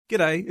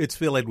G'day, it's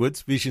Phil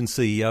Edwards, Vision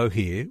CEO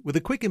here, with a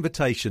quick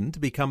invitation to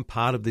become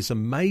part of this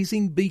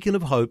amazing beacon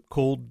of hope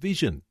called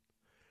Vision.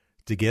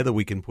 Together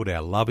we can put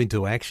our love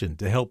into action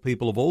to help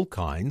people of all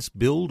kinds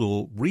build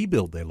or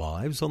rebuild their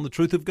lives on the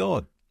truth of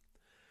God.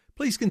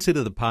 Please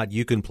consider the part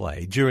you can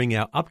play during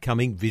our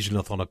upcoming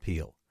Visionathon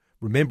appeal,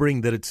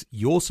 remembering that it's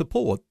your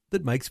support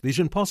that makes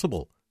Vision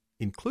possible,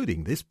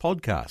 including this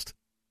podcast.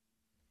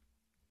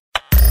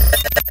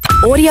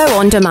 Audio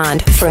on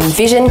demand from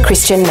Vision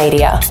Christian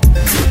Media.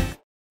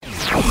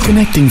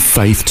 Connecting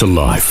faith to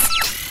life.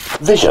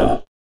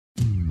 Vision.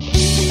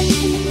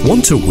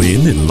 Want to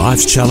win in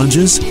life's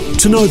challenges?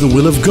 To know the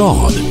will of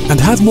God and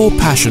have more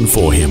passion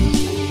for Him?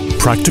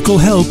 Practical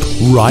help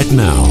right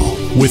now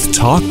with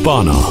Tak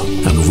Bhana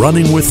and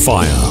Running with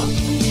Fire.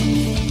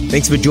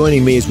 Thanks for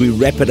joining me as we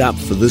wrap it up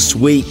for this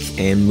week,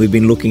 and we've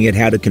been looking at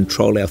how to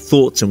control our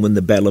thoughts and win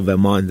the battle of our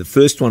mind. The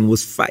first one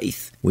was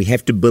faith. We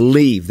have to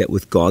believe that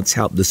with God's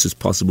help this is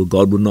possible.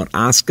 God will not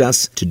ask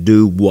us to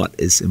do what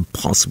is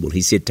impossible.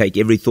 He said, take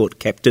every thought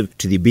captive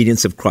to the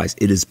obedience of Christ.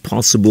 It is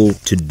possible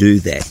to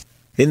do that.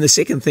 Then the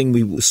second thing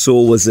we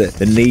saw was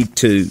the need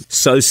to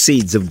sow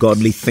seeds of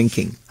godly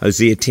thinking.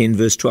 Hosea 10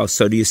 verse 12,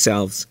 sow to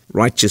yourselves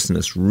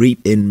righteousness,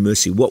 reap in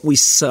mercy. What we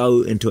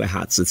sow into our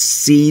hearts, the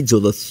seeds or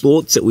the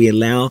thoughts that we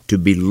allow to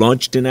be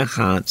lodged in our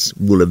hearts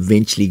will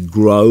eventually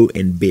grow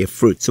and bear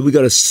fruit. So we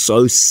got to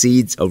sow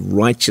seeds of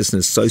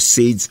righteousness, sow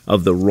seeds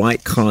of the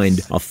right kind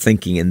of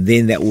thinking, and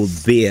then that will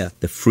bear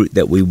the fruit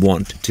that we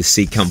want to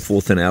see come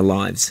forth in our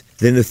lives.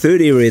 Then the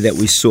third area that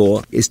we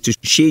saw is to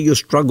share your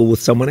struggle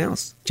with someone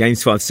else.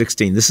 James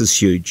 5:16, this is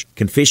huge.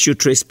 Confess your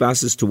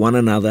trespasses to one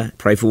another,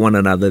 pray for one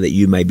another that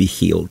you may be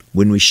healed.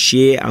 When we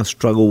share our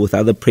struggle with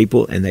other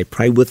people and they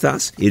pray with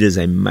us, it is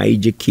a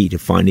major key to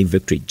finding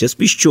victory. Just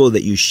be sure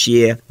that you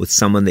share with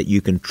someone that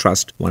you can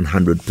trust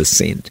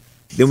 100%.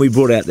 Then we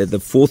brought out that the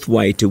fourth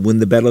way to win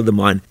the battle of the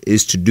mind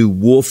is to do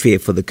warfare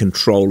for the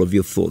control of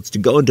your thoughts, to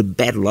go into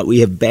battle like we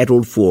have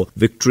battled for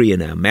victory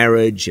in our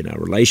marriage, in our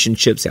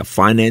relationships, our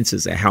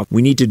finances, our health.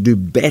 We need to do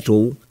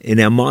battle in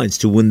our minds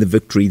to win the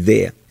victory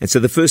there. And so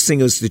the first thing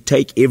is to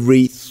take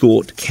every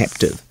thought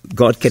captive.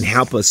 God can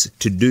help us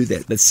to do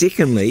that. But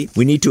secondly,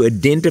 we need to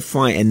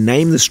identify and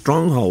name the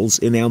strongholds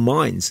in our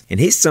minds. And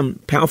here's some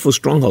powerful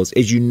strongholds.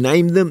 As you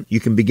name them,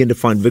 you can begin to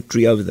find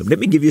victory over them. Let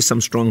me give you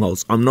some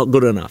strongholds. I'm not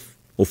good enough.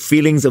 Or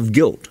feelings of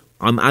guilt.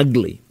 I'm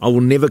ugly. I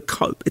will never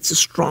cope. It's a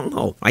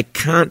stronghold. I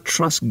can't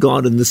trust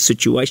God in this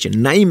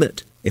situation. Name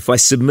it. If I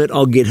submit,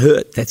 I'll get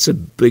hurt. That's a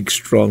big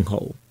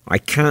stronghold. I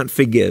can't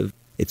forgive.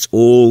 It's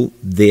all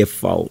their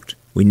fault.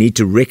 We need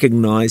to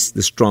recognize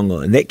the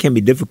stronghold. And that can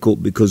be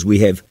difficult because we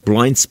have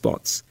blind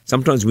spots.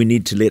 Sometimes we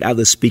need to let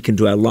others speak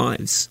into our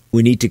lives.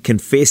 We need to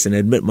confess and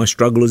admit my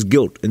struggle is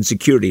guilt,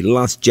 insecurity,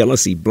 lust,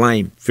 jealousy,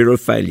 blame, fear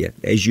of failure.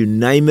 As you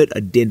name it,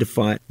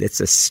 identify it.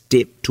 That's a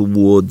step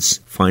towards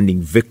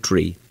finding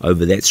victory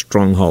over that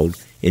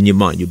stronghold in your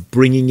mind. You're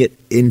bringing it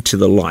into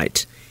the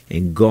light,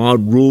 and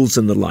God rules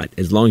in the light.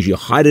 As long as you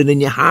hide it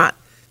in your heart,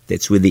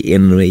 that's where the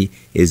enemy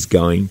is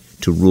going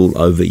to rule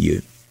over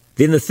you.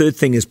 Then the third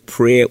thing is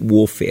prayer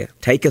warfare.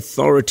 Take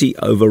authority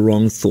over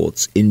wrong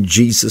thoughts in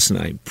Jesus'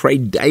 name. Pray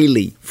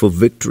daily for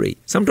victory.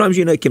 Sometimes,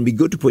 it can be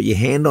good to put your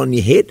hand on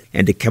your head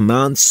and to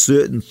command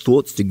certain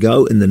thoughts to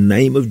go in the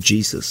name of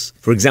Jesus.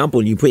 For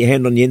example, you put your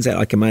hand on your head and say,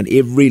 I command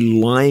every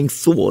lying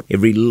thought,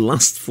 every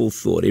lustful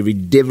thought, every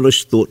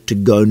devilish thought to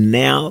go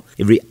now,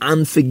 every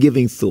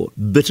unforgiving thought,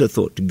 bitter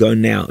thought to go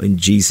now in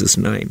Jesus'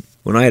 name.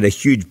 When I had a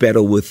huge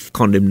battle with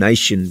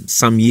condemnation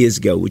some years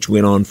ago, which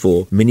went on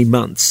for many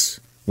months,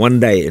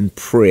 one day in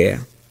prayer,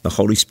 the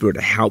Holy Spirit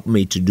helped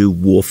me to do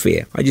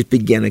warfare. I just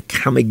began to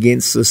come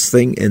against this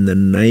thing in the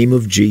name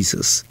of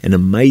Jesus. And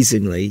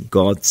amazingly,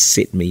 God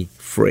set me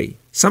free.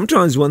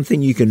 Sometimes one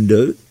thing you can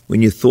do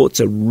when your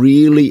thoughts are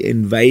really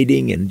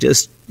invading and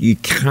just you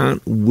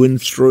can't win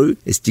through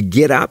is to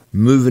get up,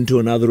 move into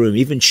another room,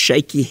 even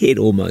shake your head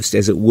almost,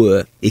 as it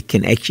were. It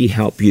can actually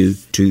help you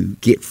to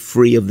get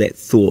free of that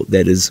thought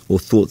that is, or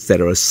thoughts that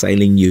are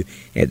assailing you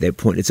at that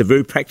point. It's a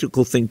very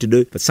practical thing to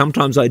do, but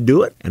sometimes I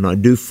do it and I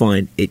do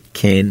find it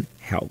can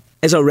help.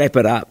 As I wrap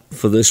it up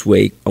for this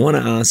week, I want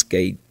to ask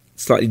a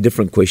slightly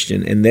different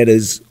question, and that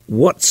is,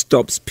 what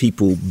stops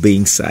people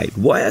being saved?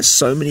 Why are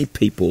so many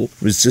people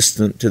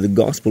resistant to the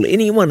gospel?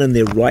 Anyone in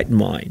their right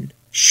mind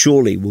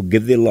surely will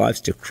give their lives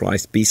to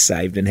Christ, be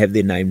saved, and have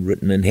their name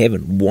written in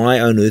heaven. Why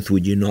on earth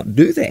would you not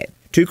do that?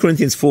 2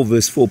 Corinthians 4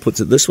 verse 4 puts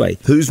it this way,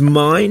 whose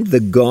mind the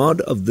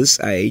God of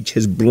this age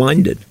has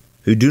blinded,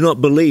 who do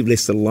not believe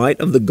lest the light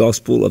of the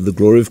gospel of the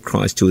glory of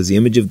Christ, who is the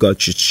image of God,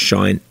 should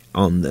shine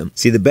on them.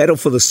 See, the battle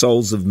for the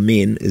souls of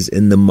men is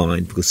in the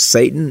mind, because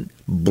Satan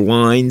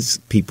blinds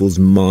people's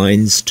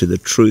minds to the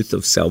truth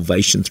of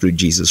salvation through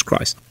Jesus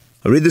Christ.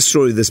 I read the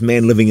story of this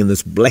man living in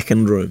this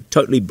blackened room,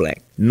 totally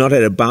black, not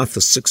had a bath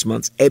for 6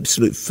 months,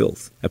 absolute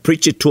filth. A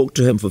preacher talked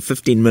to him for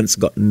 15 minutes,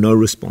 got no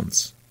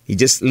response. He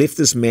just left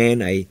this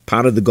man a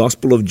part of the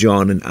Gospel of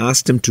John and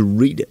asked him to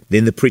read it.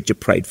 Then the preacher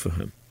prayed for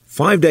him.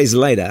 5 days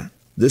later,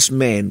 this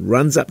man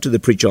runs up to the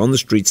preacher on the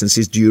streets and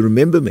says, "Do you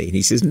remember me?" And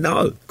he says,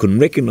 "No." Couldn't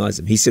recognize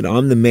him. He said,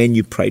 "I'm the man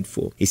you prayed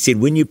for." He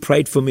said, "When you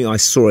prayed for me, I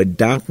saw a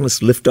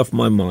darkness lift off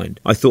my mind.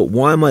 I thought,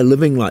 why am I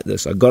living like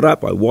this? I got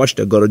up, I washed,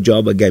 I got a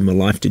job, I gave my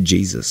life to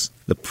Jesus."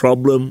 The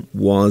problem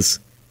was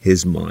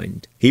his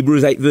mind.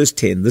 Hebrews 8 verse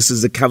 10, "This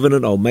is the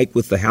covenant I'll make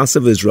with the house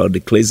of Israel,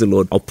 declares the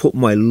Lord. I'll put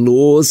my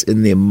laws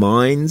in their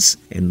minds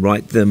and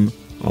write them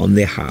on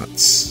their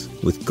hearts."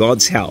 With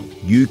God's help,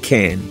 you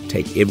can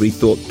take every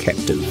thought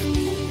captive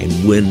and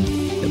win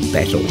the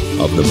battle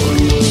of the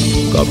mind.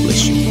 God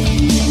bless you.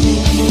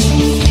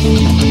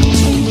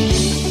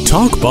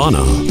 Tak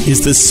Bhana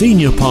is the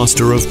senior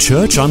pastor of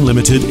Church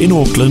Unlimited in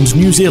Auckland,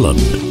 New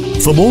Zealand.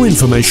 For more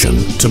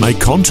information, to make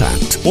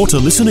contact, or to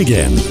listen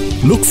again,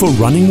 look for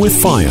Running with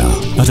Fire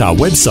at our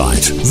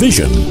website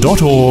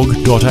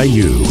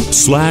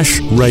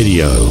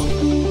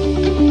vision.org.au/radio.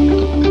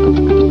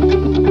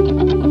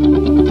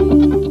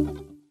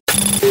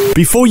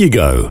 Before you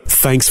go,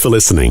 thanks for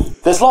listening.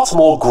 There's lots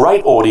more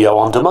great audio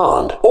on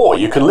demand, or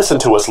you can listen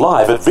to us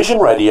live at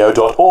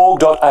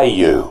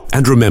visionradio.org.au.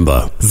 And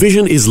remember,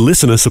 Vision is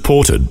listener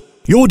supported.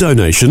 Your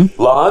donation,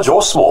 large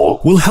or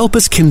small, will help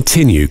us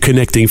continue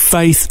connecting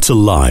faith to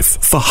life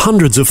for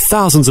hundreds of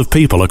thousands of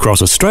people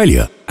across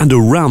Australia and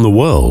around the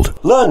world.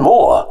 Learn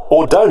more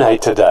or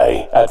donate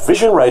today at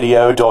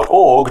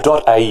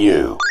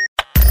visionradio.org.au.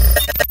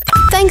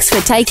 Thanks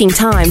for taking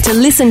time to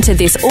listen to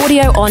this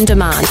audio on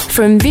demand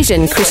from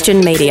Vision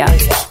Christian Media.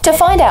 To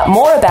find out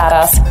more about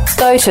us,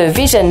 go to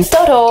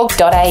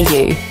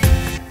vision.org.au.